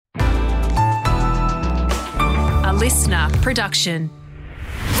listener production.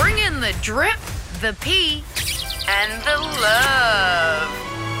 Bring in the drip, the pee, and the love.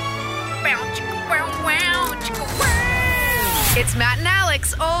 Bow, chicka, wow, wow, chicka, wow. It's Matt and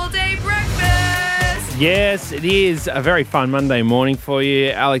Alex all day breakfast. Yes, it is a very fun Monday morning for you.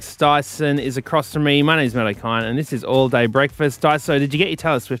 Alex Dyson is across from me. My name is Matt O'Kine, and this is All Day Breakfast. Dyson, did you get your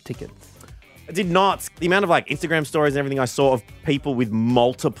Taylor Swift tickets? I did not. The amount of Instagram stories and everything I saw of people with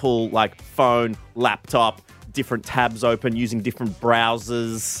multiple phone, laptop, different tabs open using different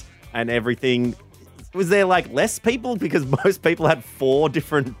browsers and everything. Was there less people because most people had 4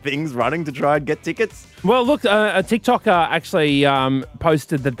 different things running to try and get tickets? Well, look, a TikToker actually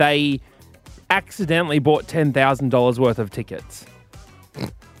posted that they accidentally bought $10,000 worth of tickets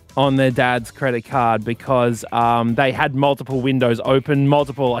on their dad's credit card because they had multiple windows open,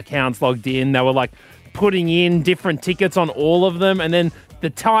 multiple accounts logged in. They were putting in different tickets on all of them, and then the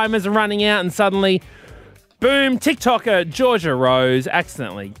timers are running out, and suddenly, boom, TikToker Georgia Rose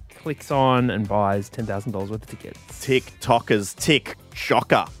accidentally clicks on and buys $10,000 worth of tickets. TikTokers, tick,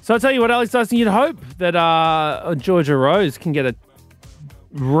 shocker. So I'll tell you what, Alex Dyson, you'd hope that Georgia Rose can get a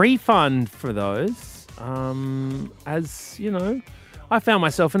refund for those, as, you know, I found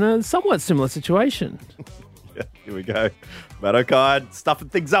myself in a somewhat similar situation. Yeah, here we go. Matt O'Kine, stuffing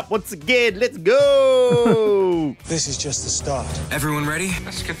things up once again. Let's go. This is just the start. Everyone ready?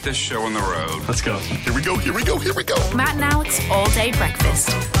 Let's get this show on the road. Let's go. Here we go, here we go, here we go. Matt and Alex all day breakfast.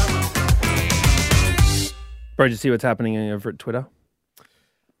 Bro, did you see what's happening over at Twitter?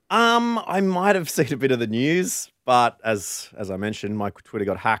 I might have seen a bit of the news, but as I mentioned, my Twitter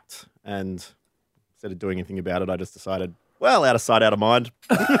got hacked, and instead of doing anything about it, I just decided, well, out of sight, out of mind.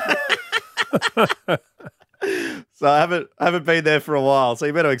 So I haven't been there for a while. So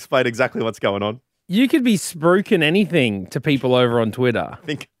you better explain exactly what's going on. You could be spruiking anything to people over on Twitter. I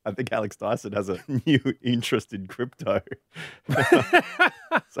think Alex Dyson has a new interest in crypto.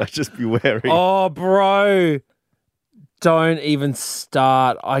 So just be wary. Oh, bro. Don't even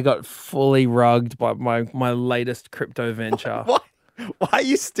start. I got fully rugged by my latest crypto venture. Why are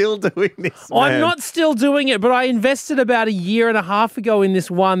you still doing this, man? I'm not still doing it, but I invested about a year and a half ago in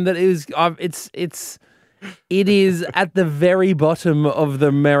this one that it is at the very bottom of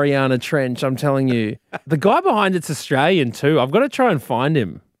the Mariana Trench, I'm telling you. The guy behind it's Australian too. I've got to try and find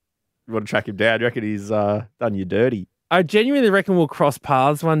him. You want to track him down? You reckon he's done you dirty? I genuinely reckon we'll cross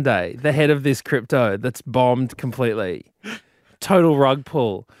paths one day. The head of this crypto that's bombed completely. Total rug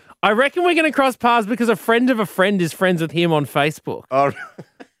pull. I reckon we're going to cross paths because a friend of a friend is friends with him on Facebook. Oh,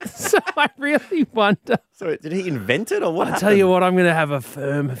 so I really wonder. So did he invent it or what? I tell you what, I'm going to have a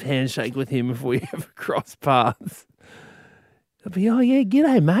firm handshake with him if we ever cross paths. He'll be, oh yeah,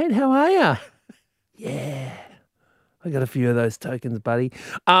 g'day mate, how are you? Yeah, I got a few of those tokens, buddy.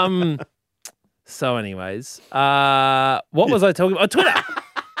 So anyways, what was I talking about? Oh, Twitter.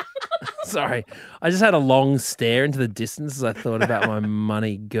 Sorry, I just had a long stare into the distance as I thought about my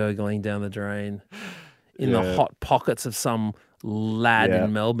money gurgling down the drain in the hot pockets of some lad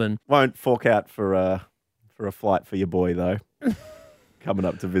in Melbourne. Won't fork out for a flight for your boy though. Coming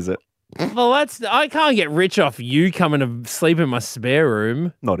up to visit. Well, I can't get rich off you coming to sleep in my spare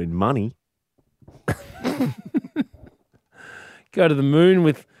room. Not in money. Go to the moon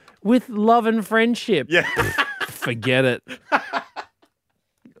with love and friendship. Yeah. Forget it.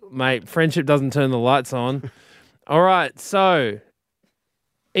 Mate, friendship doesn't turn the lights on. All right, so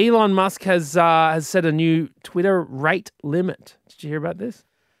Elon Musk has set a new Twitter rate limit. Did you hear about this?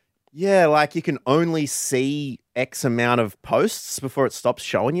 Yeah, you can only see X amount of posts before it stops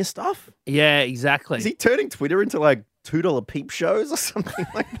showing you stuff. Yeah, exactly. Is he turning Twitter into $2 peep shows or something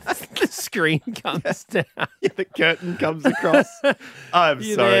like that? The screen comes down. Yeah, the curtain comes across. I'm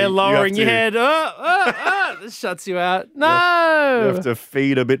You're sorry. there lowering your head. This shuts you out. No. You have to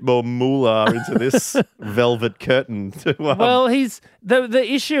feed a bit more moolah into this velvet curtain. Well, the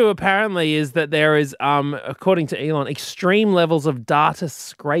issue apparently is that there is, according to Elon, extreme levels of data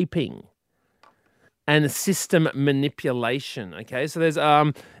scraping and system manipulation. Okay, so there's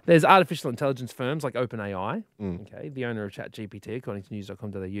artificial intelligence firms like OpenAI. Okay, the owner of ChatGPT, according to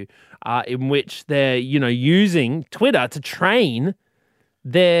news.com.au, in which they're using Twitter to train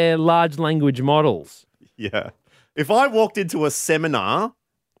their large language models. Yeah, if I walked into a seminar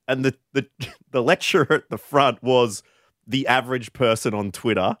and the lecturer at the front was the average person on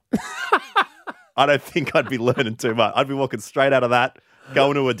Twitter, I don't think I'd be learning too much. I'd be walking straight out of that,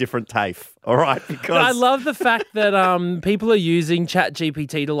 going to a different TAFE. All right, because I love the fact that people are using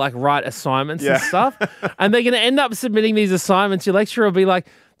ChatGPT to write assignments and stuff, and they're going to end up submitting these assignments. Your lecturer will be like,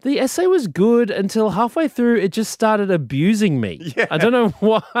 the essay was good until halfway through it just started abusing me. Yeah. I don't know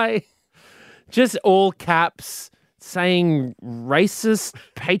why. Just all caps, saying racist,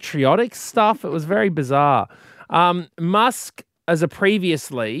 patriotic stuff. It was very bizarre. Musk, as a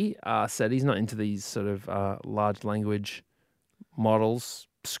previously said, he's not into these sort of large language models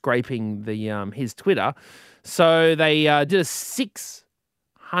scraping his Twitter. So they did a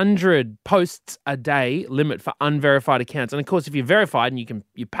 600 posts a day limit for unverified accounts. And of course, if you're verified and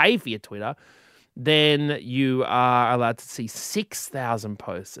you pay for your Twitter, then you are allowed to see 6,000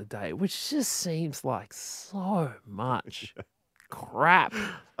 posts a day, which just seems like so much crap.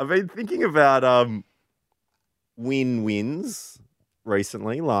 I've been thinking about win-wins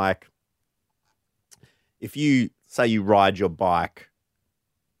recently. Like, if you say you ride your bike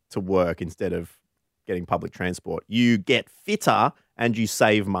to work instead of getting public transport, you get fitter and you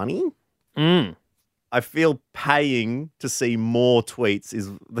save money. I feel paying to see more tweets is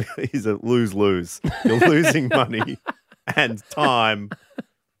a lose-lose. You're losing money and time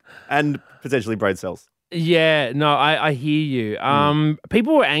and potentially brain cells. Yeah, no, I hear you.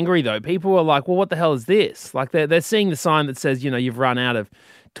 People were angry, though. People were like, well, what the hell is this? Like, they're seeing the sign that says, you've run out of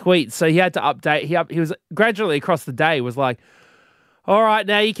tweets. So he had to update. He was gradually across the day was like, all right,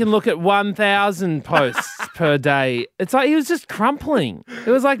 now you can look at 1,000 posts per day. It's like he was just crumpling.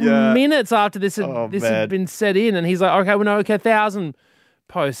 It was like minutes after this had been set in. And he's like, okay, 1,000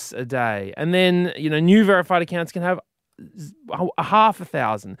 posts a day. And then, new verified accounts can have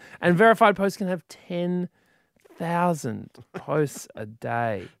 500,000. And verified posts can have 10,000 posts a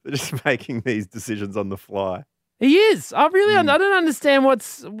day. They're just making these decisions on the fly. He is. I don't understand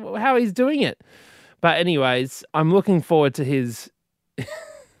how he's doing it. But anyways, I'm looking forward to his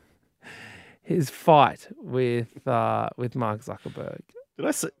fight with Mark Zuckerberg.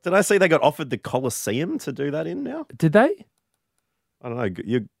 Did I see they got offered the Colosseum to do that in now? Did they? I don't know.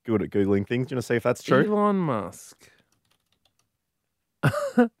 You're good at Googling things. Do you want to see if that's true? Elon Musk.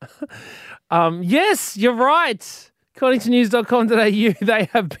 Yes, you're right. According to news.com.au, they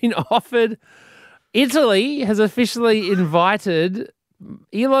have been offered. Italy has officially invited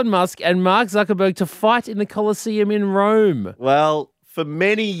Elon Musk and Mark Zuckerberg to fight in the Colosseum in Rome. Well, for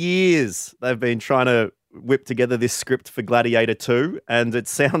many years, they've been trying to whip together this script for Gladiator 2, and it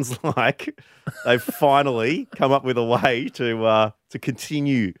sounds like they've finally come up with a way to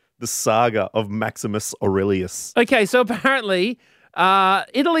continue the saga of Maximus Aurelius. Okay, so apparently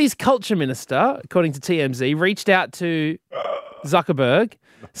Italy's culture minister, according to TMZ, reached out to Zuckerberg,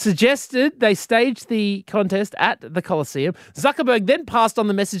 suggested they stage the contest at the Colosseum. Zuckerberg then passed on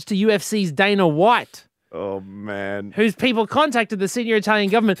the message to UFC's Dana White. Oh, man. Whose people contacted the senior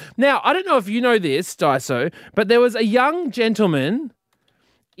Italian government. Now, I don't know if you know this, Daiso, but there was a young gentleman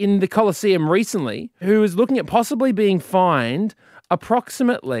in the Colosseum recently who was looking at possibly being fined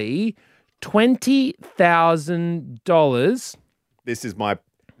approximately $20,000.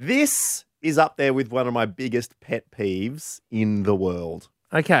 This is up there with one of my biggest pet peeves in the world.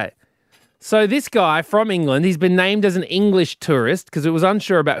 Okay. So this guy from England, he's been named as an English tourist because it was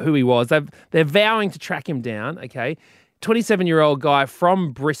unsure about who he was. They're vowing to track him down, okay? 27-year-old guy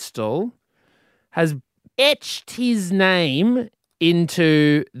from Bristol has etched his name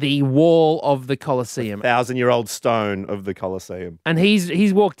into the wall of the Colosseum. 1,000-year-old stone of the Colosseum. And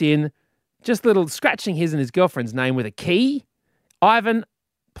he's walked in just scratching his and his girlfriend's name with a key. Ivan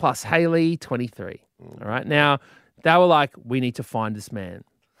plus Haley, 23. All right. Now, they were like, we need to find this man.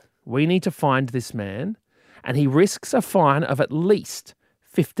 We need to find this man. And he risks a fine of at least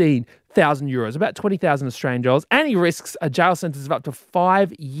 15,000 euros, about 20,000 Australian dollars. And he risks a jail sentence of up to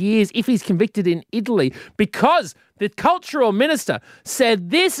 5 years if he's convicted in Italy, because the cultural minister said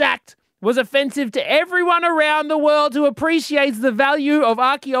this act was offensive to everyone around the world who appreciates the value of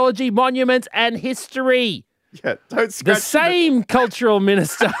archaeology, monuments, and history. Yeah, don't scratch the same cultural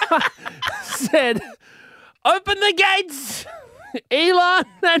minister said, open the gates, Elon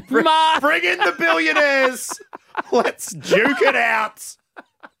and Mark. Bring in the billionaires. Let's duke it out.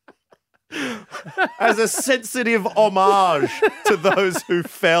 As a sensitive homage to those who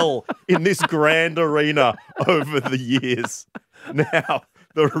fell in this grand arena over the years. Now,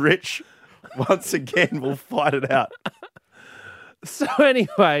 the rich, once again, will fight it out. So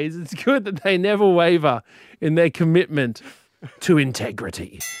anyways, it's good that they never waver in their commitment to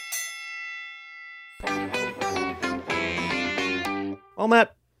integrity. Well,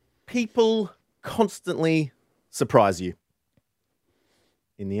 Matt, people constantly surprise you.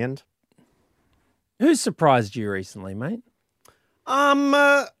 In the end. Who surprised you recently, mate?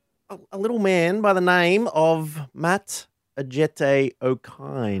 A little man by the name of Matt Ajete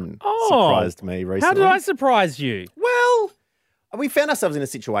O'Kine surprised me recently. How did I surprise you? Well, we found ourselves in a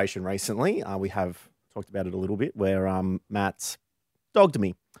situation recently. We have talked about it a little bit where Matt dogged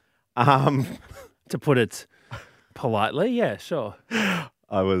me. To put it Politely, yeah, sure.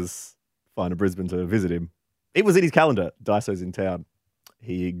 I was flying to Brisbane to visit him. It was in his calendar. Daiso's in town.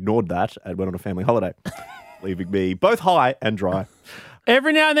 He ignored that and went on a family holiday, leaving me both high and dry.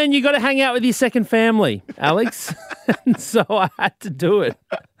 Every now and then you got to hang out with your second family, Alex. And so I had to do it.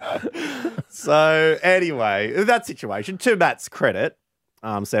 So anyway, that situation, to Matt's credit,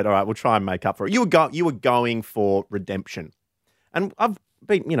 said, all right, we'll try and make up for it. You were going for redemption. And I've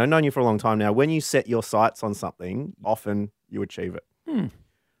been, known you for a long time now. When you set your sights on something, often you achieve it.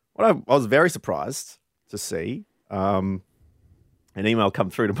 What I was very surprised to see an email come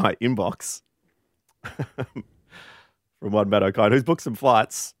through to my inbox from one Matt O'Kine who's booked some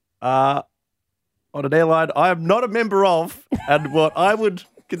flights on an airline I am not a member of, and what I would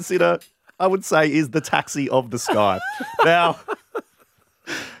say is the taxi of the sky. Now,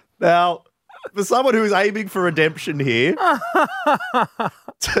 for someone who is aiming for redemption here,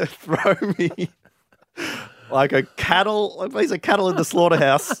 to throw me like a piece of cattle in the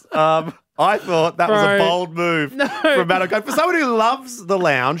slaughterhouse, I thought that was a bold move from Matt O'Kine. For someone who loves the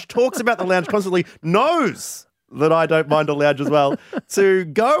lounge, talks about the lounge constantly, knows that I don't mind a lounge as well, to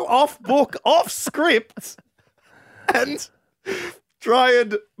go off book, off script, and try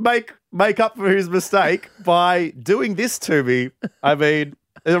and make up for his mistake by doing this to me. I mean,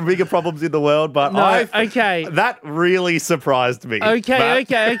 there are bigger problems in the world, but that really surprised me.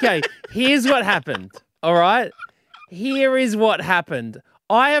 Okay. Here's what happened, all right? Here is what happened.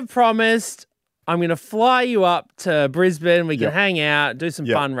 I have promised I'm going to fly you up to Brisbane. We can hang out, do some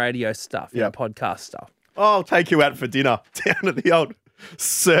fun radio stuff, podcast stuff. I'll take you out for dinner down at the old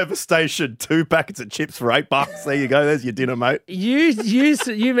service station. 2 packets of chips for $8. There you go. There's your dinner, mate. You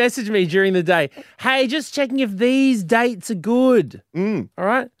messaged me during the day. Hey, just checking if these dates are good. All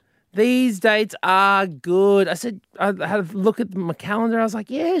right? These dates are good. I said, I had a look at my calendar. I was like,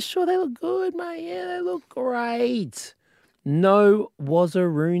 yeah, sure, they look good, mate. Yeah, they look great. No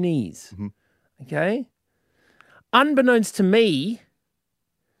wazzaroonies. Okay? Unbeknownst to me,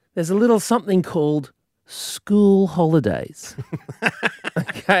 there's a little something called school holidays.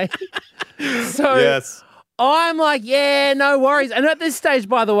 Okay? So yes. I'm like, yeah, no worries. And at this stage,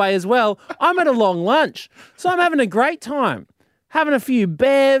 by the way, as well, I'm at a long lunch. So I'm having a great time. Having a few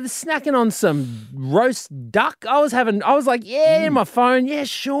bevs, snacking on some roast duck. I was like, yeah, in my phone. Yeah,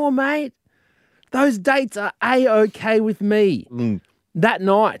 sure, mate. Those dates are A-okay with me. That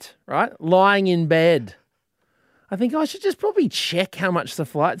night, right, lying in bed, I think I should just probably check how much the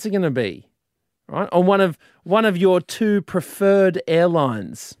flights are going to be, right, on one of your 2 preferred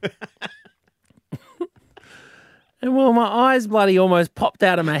airlines. And well, my eyes bloody almost popped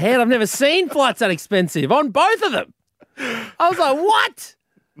out of my head. I've never seen flights that expensive on both of them. I was like, what?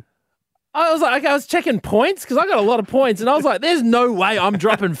 I was like, okay, I was checking points because I got a lot of points. And I was like, there's no way I'm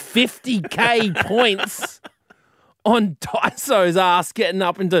dropping 50K points on Daiso's ass getting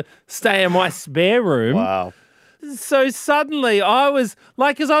up into stay in my spare room. Wow. So suddenly I was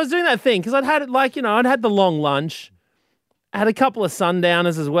like, because I was doing that thing, because I'd had I'd had the long lunch. I had a couple of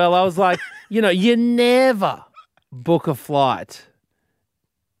sundowners as well. I was like, you never book a flight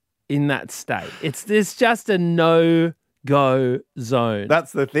in that state. It's just a no-go zone.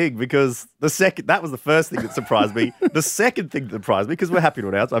 That's the thing, because that was the first thing that surprised me. The second thing that surprised me, because we're happy to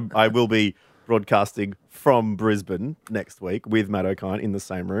announce, I will be broadcasting from Brisbane next week with Matt O'Kine in the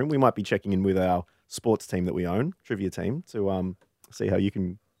same room. We might be checking in with our sports team that we own, trivia team, to see how you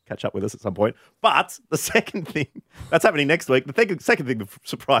can catch up with us at some point. But the second thing that's happening next week, second thing that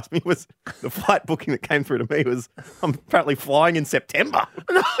surprised me was the flight booking that came through to me was I'm apparently flying in September.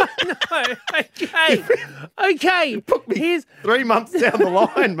 No, okay. Book me Here's 3 months down the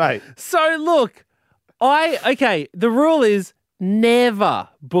line, mate. So look, the rule is never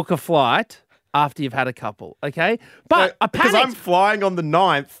book a flight after you've had a couple, okay? But I panicked. Because I'm flying on the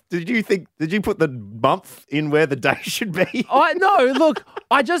 9th. Did you put the month in where the day should be? No, look,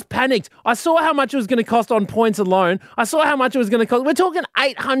 I just panicked. I saw how much it was going to cost on points alone. I saw how much it was going to cost. We're talking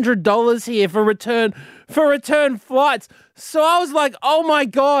 $800 here for return flights. So I was like, oh my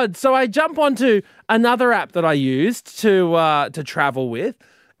God. So I jump onto another app that I used to travel with,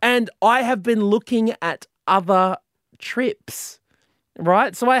 and I have been looking at other trips.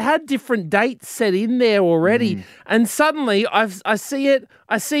 Right, so I had different dates set in there already, and suddenly I see it.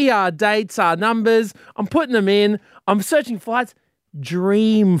 I see our dates, our numbers. I'm putting them in. I'm searching flights.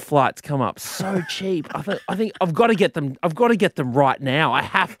 Dream flights come up so cheap. I think I've got to get them. I've got to get them right now. I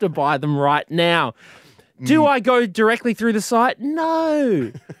have to buy them right now. Do I go directly through the site?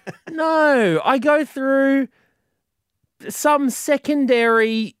 No, no. I go through some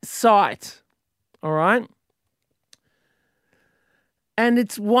secondary site. All right. And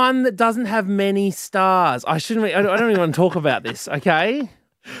it's one that doesn't have many stars. I don't even want to talk about this, okay?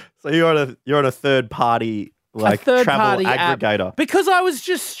 So you're on a third party travel aggregator. App, because I was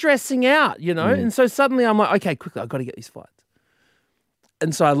just stressing out, and so suddenly I'm like, okay, quickly, I've got to get these flights.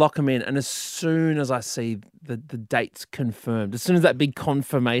 And so I lock them in, and as soon as I see the dates confirmed, as soon as that big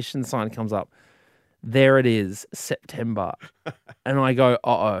confirmation sign comes up, there it is, September. And I go,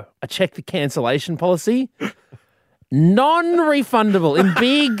 uh-oh. I check the cancellation policy. Non-refundable in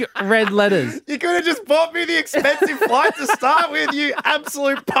big red letters. You could have just bought me the expensive flight to start with, you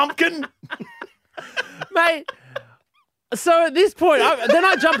absolute pumpkin. Mate, so at this point, then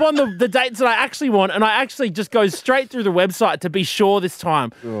I jump on the dates that I actually want, and I actually just go straight through the website to be sure this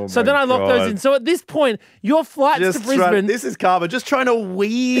time. So then I lock those in. So at this point, your flights to Brisbane... This is karma, just trying to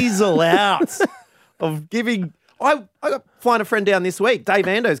weasel out of giving... I got flying a friend down this week. Dave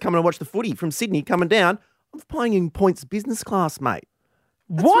Ando's coming to watch the footy from Sydney, coming down. I'm flying in points business class, mate.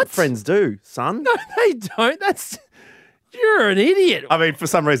 That's what friends do, son. No, they don't. You're an idiot. I mean, for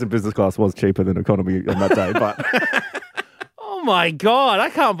some reason, business class was cheaper than economy on that day, but... Oh, my God. I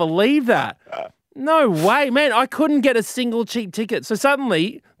can't believe that. No way, man. I couldn't get a single cheap ticket. So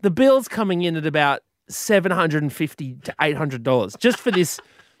suddenly, the bill's coming in at about $750 to $800 just for this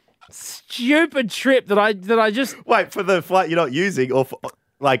stupid trip that I just... Wait, for the flight you're not using or for...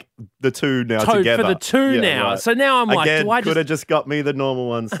 Like the two now together. For the two now. Right. So now I'm like, could have just got me the normal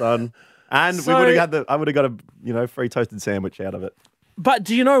one, son. And I would have got a free toasted sandwich out of it. But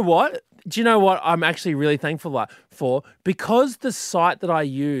do you know what? I'm actually really thankful for? Because the site that I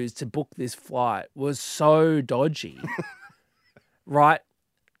used to book this flight was so dodgy, right?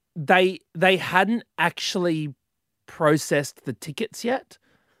 They hadn't actually processed the tickets yet.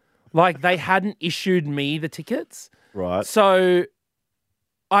 Like they hadn't issued me the tickets. Right. So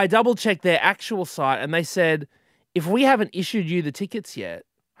I double-checked their actual site and they said, if we haven't issued you the tickets yet,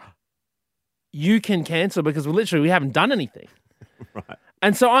 you can cancel because we haven't done anything. Right.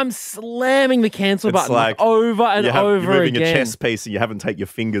 And so I'm slamming the cancel button over and over again. You're moving a chess piece and you haven't taken your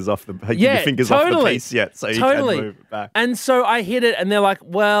fingers off the off the piece yet, so you can move it back. And so I hit it and they're like,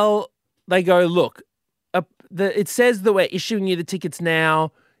 well, they go, look, it says that we're issuing you the tickets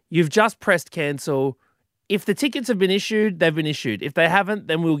now. You've just pressed cancel. If the tickets have been issued, they've been issued. If they haven't,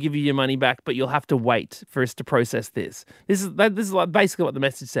 then we'll give you your money back, but you'll have to wait for us to process this. This is like basically what the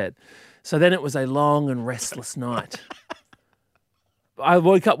message said. So then it was a long and restless night. I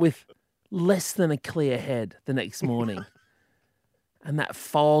woke up with less than a clear head the next morning. And that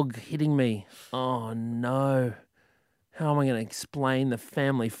fog hitting me. Oh, no. How am I going to explain the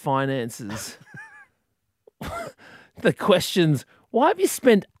family finances? The questions, why have you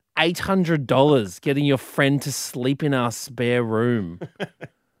spent $800 getting your friend to sleep in our spare room?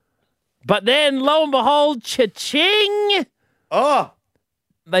 But then, lo and behold, cha-ching! Oh!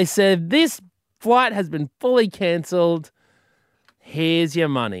 They said, this flight has been fully cancelled. Here's your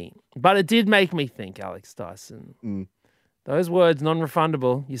money. But it did make me think, Alex Dyson. Mm. Those words,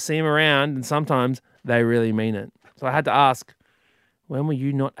 non-refundable, you see them around and sometimes they really mean it. So I had to ask, when were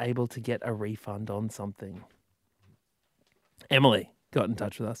you not able to get a refund on something? Emily got in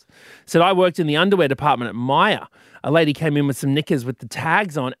touch with us. Said, I worked in the underwear department at Myer. A lady came in with some knickers with the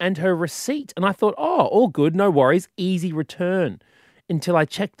tags on and her receipt. And I thought, oh, all good, no worries, easy return. Until I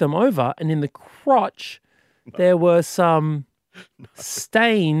checked them over and in the crotch, there were some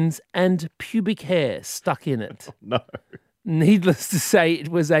stains and pubic hair stuck in it. No. Needless to say, it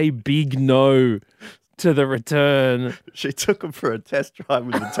was a big no to the return. She took them for a test drive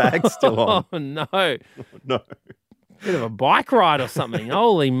with the tag still on. Oh, no. Oh, no. Bit of a bike ride or something.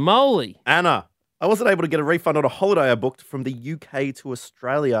 Holy moly. Anna, I wasn't able to get a refund on a holiday I booked from the UK to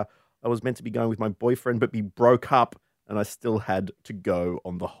Australia. I was meant to be going with my boyfriend, but we broke up and I still had to go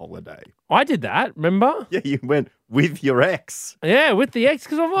on the holiday. I did that, remember? Yeah, you went with your ex. Yeah, with the ex,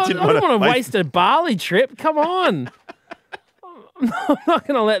 because I don't want to waste a Bali trip. Come on. I'm not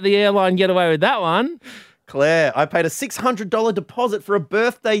going to let the airline get away with that one. Claire, I paid a $600 deposit for a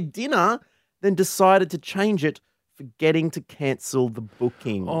birthday dinner, then decided to change it, forgetting to cancel the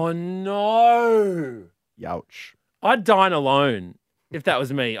booking. Oh, no. Youch. I'd dine alone if that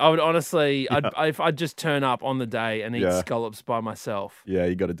was me. I would honestly, I'd just turn up on the day and eat scallops by myself. Yeah,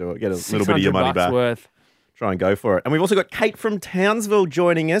 you got to do it. Get a little bit of your money back. Worth. Try and go for it. And we've also got Kate from Townsville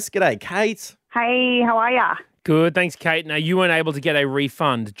joining us. G'day, Kate. Hey, how are ya? Good, thanks, Kate. Now, you weren't able to get a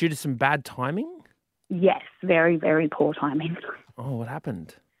refund due to some bad timing? Yes, very, very poor timing. Oh, what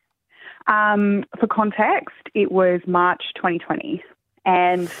happened? For context, it was March 2020,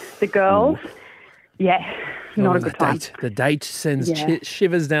 and the girls, Yeah, not a Oh, good time. The date sends Yeah.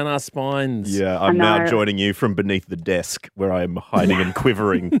 shivers down our spines. Yeah, I'm I now know. joining you from beneath the desk where I am hiding and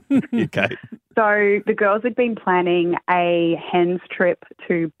quivering. You, Kate. So the girls had been planning a hens trip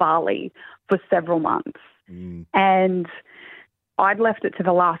to Bali for several months. And I'd left it to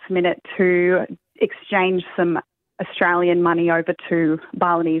the last minute to exchange some Australian money over to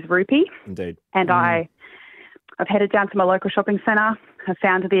Balinese rupee. Indeed. And I've headed down to my local shopping centre. I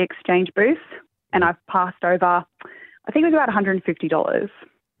found the exchange booth and I've passed over, I think it was about $150.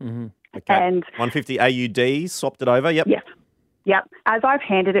 Mm-hmm. Okay. And 150 AUD, swapped it over. Yep. Yep. As I've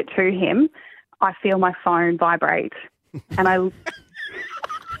handed it to him, I feel my phone vibrate. And I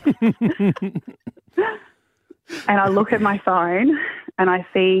and I look at my phone and I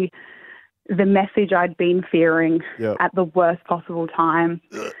see the message I'd been fearing Yep. at the worst possible time.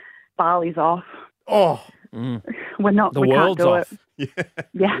 Bali's off. Oh. We're not. The we can't world's do off. it.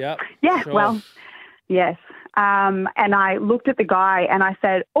 Yeah. Yep. Yeah. Sure. Well. Yes. And I looked at the guy and I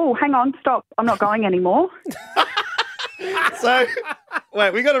said, "Oh, hang on, stop! I'm not going anymore." So,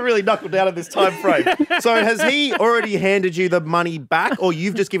 wait, we got to really knuckle down on this time frame. So, has he already handed you the money back, or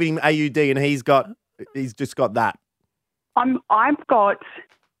you've just given him AUD and he's just got that? I've got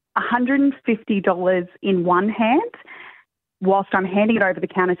 $150 in one hand, whilst I'm handing it over the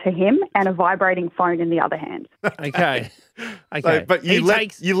counter to him, and a vibrating phone in the other hand. Okay. So, but you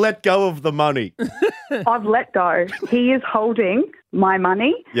let go of the money. I've let go. He is holding my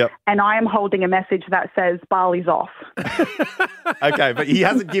money, Yep. and I am holding a message that says Bali's off. Okay, but he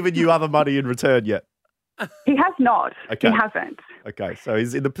hasn't given you other money in return yet. He has not. Okay. He hasn't. Okay, so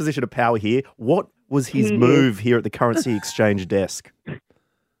he's in the position of power here. What was his move here at the currency exchange desk?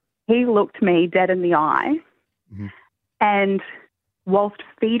 He looked me dead in the eye, and whilst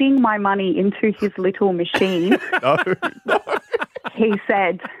feeding my money into his little machine, No. he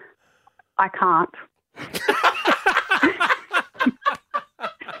said, "I can't."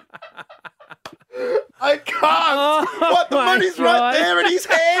 I can't. What? The my money's God. right there in his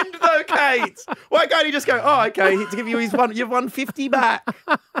hand, though, Kate. Why can't he just go, oh, okay, to give you your 150 back?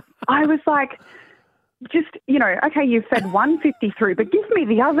 I was like, just, okay, you've fed 150 through, but give me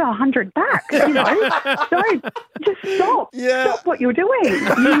the other 100 back, Don't, just stop. Yeah. Stop what you're doing,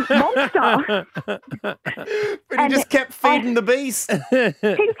 you monster. But he And just kept feeding the beast. He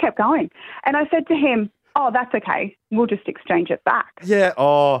just kept going. And I said to him, "Oh, that's okay. We'll just exchange it back." Yeah.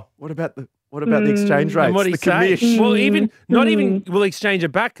 Oh, what about the exchange rates? And what the he say? commish? Well, not even we'll exchange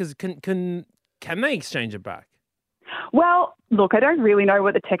it back because can they exchange it back? Well, look, I don't really know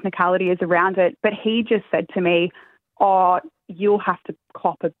what the technicality is around it, but he just said to me, "Oh, you'll have to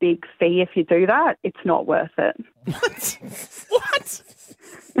cop a big fee if you do that. It's not worth it." What?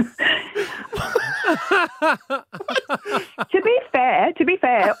 To be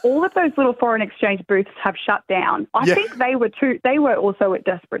fair, all of those little foreign exchange booths have shut down. I think they were also at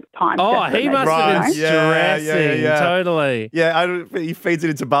desperate times. Oh, he must have been stressing. Yeah. Totally. Yeah, he feeds it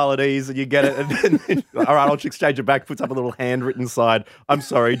into Balinese and you get it. And then, all right, I'll exchange it back, puts up a little handwritten sign. I'm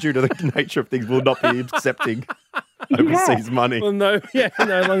sorry, due to the nature of things, we'll not be accepting overseas money. Well, no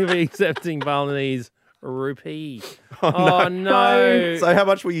longer be accepting Balinese rupee. Oh, no. So how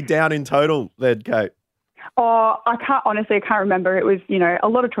much were you down in total then, Kate? Oh, I can't remember. It was, a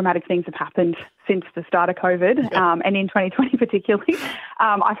lot of traumatic things have happened since the start of COVID, and in 2020 particularly.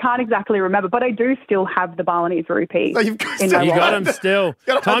 I can't exactly remember, but I do still have the Balinese rupee. So you've got, You got him still.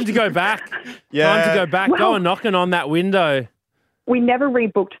 Time to go back. Yeah. Time to go back. Go and knocking on that window. We never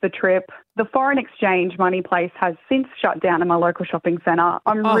rebooked the trip. The foreign exchange money place has since shut down in my local shopping centre.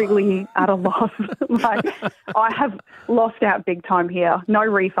 I'm really at a loss. I have lost out big time here. No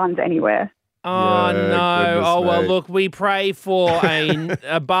refunds anywhere. Oh, Yeah, no. goodness Oh, well, me. look, we pray for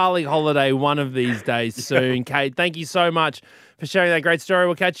a Bali holiday one of these days soon. Kate, thank you so much for sharing that great story.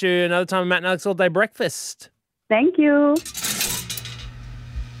 We'll catch you another time on Matt and Alex All Day Breakfast. Thank you.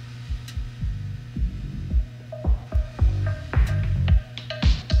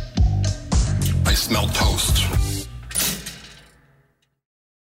 I smell toast.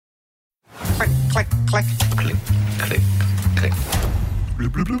 Click, click, click. Click, click, click.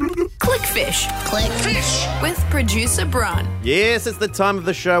 Clickfish. Clickfish. With producer Bron. Yes, it's the time of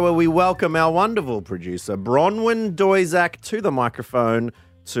the show where we welcome our wonderful producer, Bronwyn Doizak, to the microphone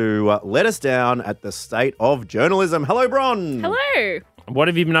to let us down at the state of journalism. Hello, Bron. Hello. What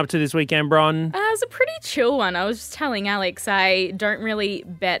have you been up to this weekend, Bron? It was a pretty chill one. I was just telling Alex I don't really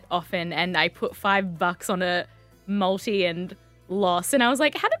bet often, and I put $5 on a multi and lost. And I was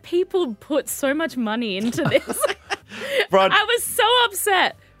like, how do people put so much money into this? Bron, I was so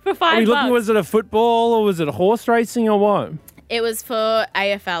upset for $5. Are we looking, was it a football or was it a horse racing or what? It was for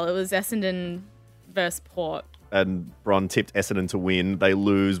AFL. It was Essendon versus Port. And Bron tipped Essendon to win. They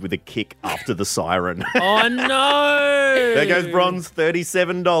lose with a kick after the siren. Oh, no. There goes Bron's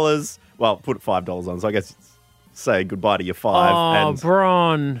 $37. Well, put $5 on, so I guess say goodbye to your $5 Oh, and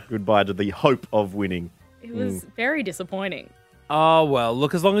Bron. goodbye to the hope of winning. It was very disappointing. Oh, well,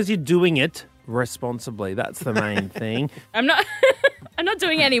 look, as long as you're doing it responsibly, that's the main thing. I'm not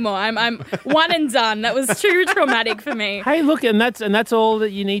doing it anymore. I'm one and done. That was too traumatic for me. Hey, look, and that's all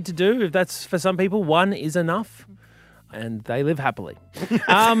that you need to do. If that's for some people, one is enough, and they live happily.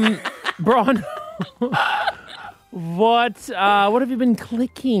 Bron, what have you been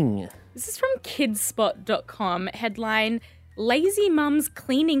clicking? This is from kidspot.com. Headline, Lazy Mum's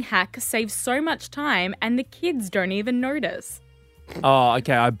cleaning hack saves so much time and the kids don't even notice. Oh,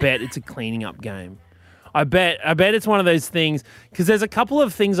 okay. I bet it's a cleaning up game. I bet it's one of those things, because there's a couple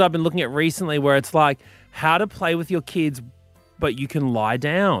of things I've been looking at recently where it's like how to play with your kids, but you can lie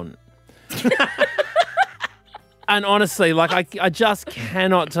down. And honestly, like I just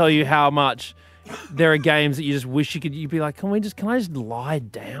cannot tell you how much there are games that you just wish you'd be like, can I just lie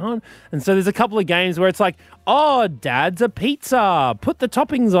down? And so there's a couple of games where it's like, oh, Dad's a pizza. Put the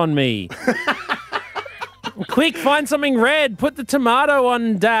toppings on me. Quick, find something red. Put the tomato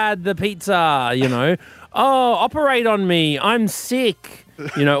on Dad, the pizza, Oh, operate on me. I'm sick.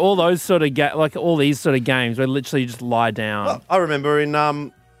 All those sort of all these sort of games where literally you just lie down. Well, I remember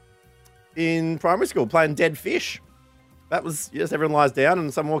in primary school playing dead fish. That was just everyone lies down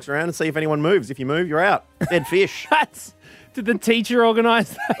and someone walks around and see if anyone moves. If you move, you're out. Dead fish. Did the teacher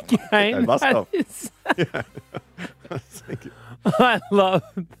organise that game? They must have.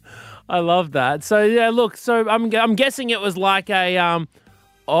 I love that. So yeah, look. So I'm guessing it was like a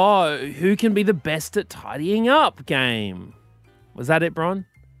who can be the best at tidying up game. Was that it, Bron?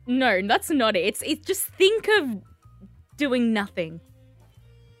 No, that's not it. It's just think of doing nothing.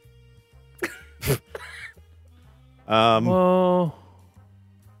 Well,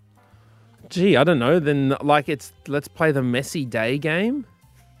 gee, I don't know. Then let's play the messy day game.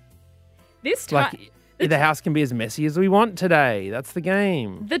 This time, the house can be as messy as we want today. That's the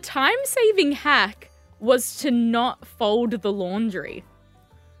game. The time-saving hack was to not fold the laundry.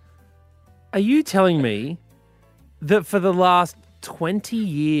 Are you telling me that for the last 20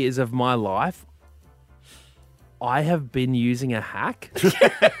 years of my life, I have been using a hack?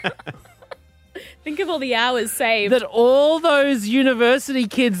 Think of all the hours saved. That all those university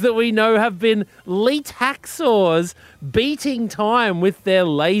kids that we know have been elite hacksaws beating time with their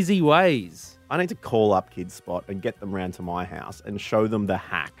lazy ways. I need to call up KidSpot and get them round to my house and show them the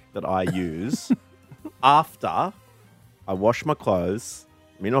hack that I use after I wash my clothes.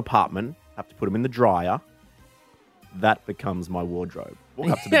 I'm in an apartment, have to put them in the dryer. That becomes my wardrobe.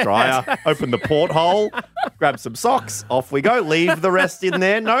 Walk up to the dryer, open the porthole, grab some socks, off we go. Leave the rest in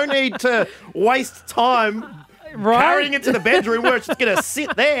there. No need to waste time carrying it to the bedroom where it's just going to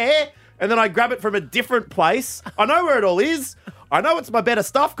sit there, and then I grab it from a different place. I know where it all is. I know it's my better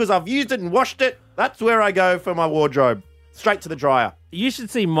stuff because I've used it and washed it. That's where I go for my wardrobe. Straight to the dryer. You should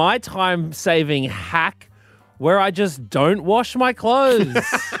see my time-saving hack where I just don't wash my clothes.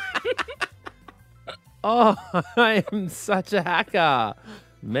 Oh, I am such a hacker.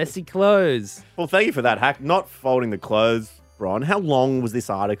 Messy clothes. Well, thank you for that hack. Not folding the clothes, Bron. How long was this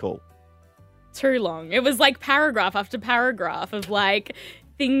article? Too long. It was like paragraph after paragraph of like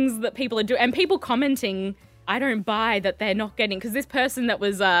things that people are doing and people commenting, I don't buy that they're not getting, because this person that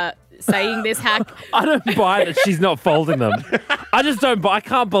was saying this hack. I don't buy that she's not folding them. I just don't buy. I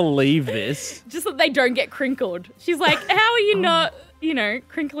can't believe this. Just that they don't get crinkled. She's like, how are you not,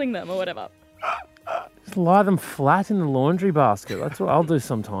 crinkling them or whatever? Just lie them flat in the laundry basket. That's what I'll do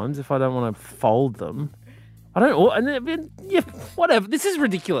sometimes if I don't want to fold them. I don't. Yeah, whatever. This is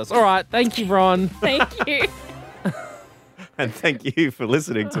ridiculous. All right. Thank you, Bron. Thank you. And thank you for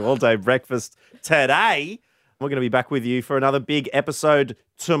listening to All Day Breakfast today. We're going to be back with you for another big episode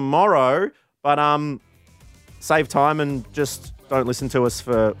tomorrow. But save time and just don't listen to us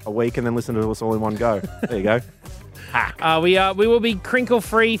for a week and then listen to us all in one go. There you go. Hack. We will be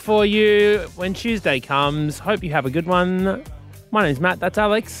crinkle-free for you when Tuesday comes. Hope you have a good one. My name's Matt. That's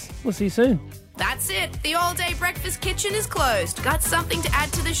Alex. We'll see you soon. That's it. The all-day breakfast kitchen is closed. Got something to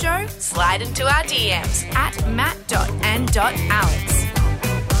add to the show? Slide into our DMs at matt.and.alex.